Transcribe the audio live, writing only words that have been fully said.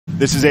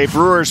This is a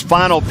Brewers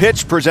Final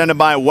Pitch presented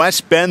by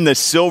West Bend, the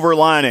Silver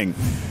Lining.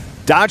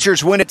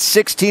 Dodgers win it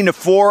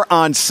 16-4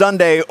 on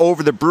Sunday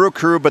over the Brew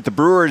Crew, but the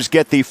Brewers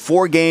get the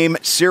 4-game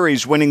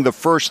series, winning the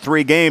first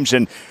 3 games,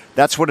 and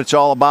that's what it's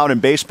all about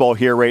in baseball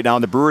here right now.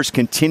 The Brewers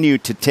continue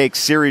to take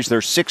series. They're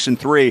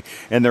 6-3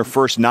 in their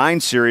first 9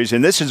 series,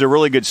 and this is a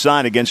really good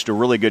sign against a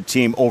really good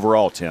team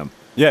overall, Tim.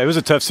 Yeah, it was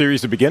a tough series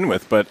to begin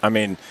with, but, I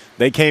mean,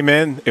 they came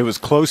in. It was a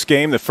close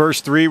game. The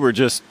first 3 were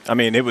just, I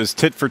mean, it was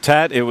tit for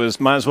tat. It was,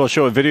 might as well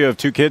show a video of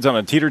 2 kids on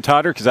a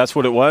teeter-totter because that's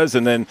what it was.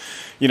 And then,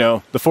 you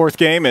know, the 4th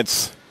game,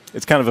 it's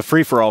kind of a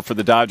free-for-all for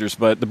the Dodgers.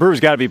 But the Brewers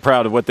got to be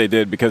proud of what they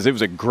did because it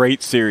was a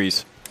great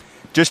series.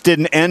 Just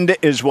didn't end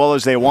as well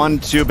as they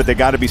wanted to, but they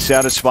got to be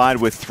satisfied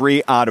with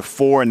 3 out of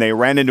 4, and they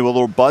ran into a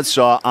little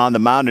buzzsaw on the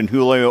mound in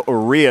Julio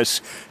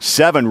Urias.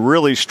 7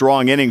 really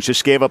strong innings,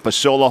 just gave up a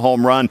solo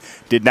home run,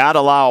 did not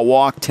allow a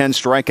walk, 10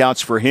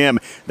 strikeouts for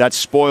him. That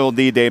spoiled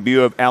the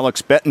debut of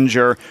Alex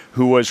Bettinger,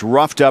 who was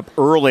roughed up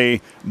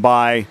early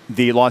by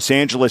the Los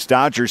Angeles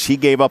Dodgers. He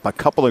gave up a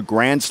couple of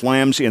grand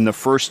slams in the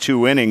first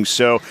 2 innings,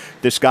 so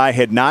this guy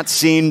had not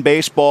seen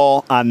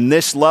baseball on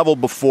this level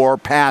before,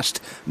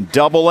 past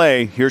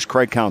Double-A. Here's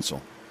Craig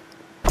Counsell.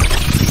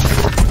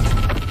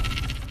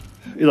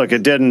 Look,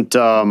 it didn't,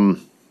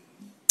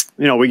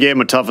 we gave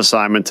him a tough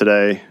assignment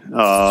today.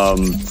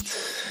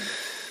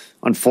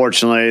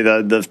 Unfortunately,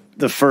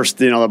 the first,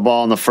 the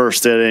ball in the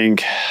first inning,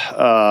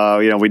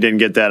 we didn't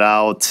get that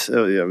out.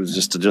 It was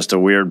just a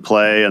weird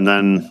play, and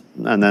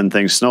then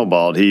things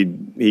snowballed.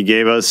 He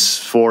gave us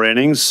 4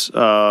 innings,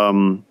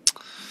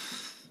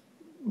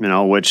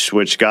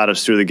 which got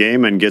us through the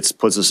game and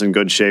puts us in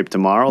good shape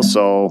tomorrow.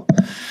 So,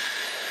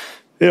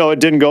 it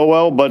didn't go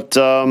well, but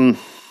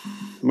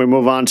we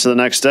move on to the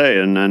next day,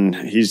 and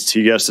he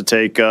gets to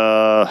take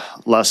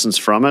lessons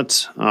from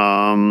it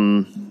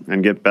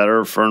and get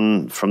better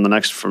from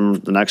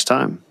the next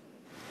time.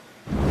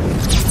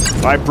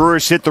 All right,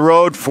 Brewers hit the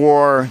road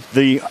for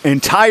the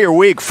entire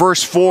week.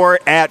 First 4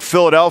 at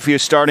Philadelphia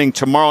starting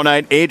tomorrow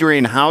night.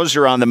 Adrian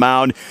Hauser on the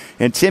mound.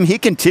 And, Tim, he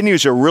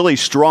continues a really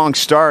strong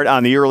start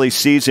on the early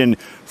season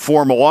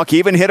for Milwaukee.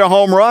 Even hit a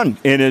home run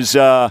in his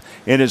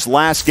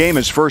last game,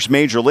 his first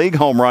major league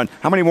home run.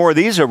 How many more of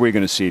these are we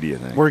going to see, do you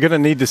think? We're going to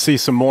need to see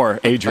some more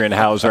Adrian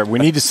Hauser. We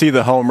need to see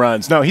the home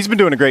runs. No, he's been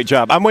doing a great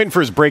job. I'm waiting for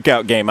his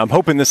breakout game. I'm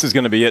hoping this is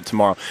going to be it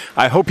tomorrow.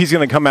 I hope he's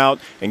going to come out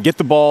and get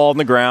the ball on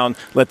the ground,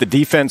 let the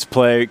defense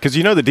play, because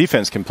the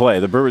defense can play.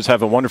 The Brewers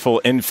have a wonderful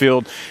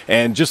infield,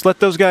 and just let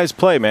those guys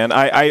play, man.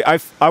 I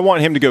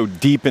want him to go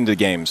deep into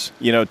games.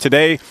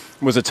 Today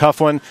was a tough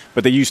one,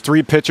 but they used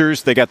 3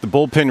 pitchers. They got the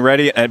bullpen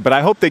ready, but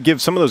I hope they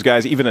give some of those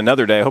guys even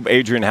another day. I hope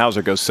Adrian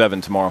Hauser goes 7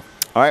 tomorrow.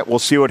 All right, we'll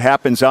see what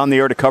happens on the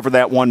air to cover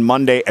that one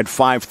Monday at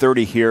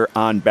 5:30 here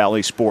on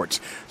Bally Sports.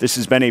 This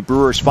has been a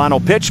Brewers Final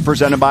Pitch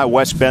presented by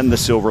West Bend, the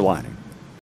Silver Lining.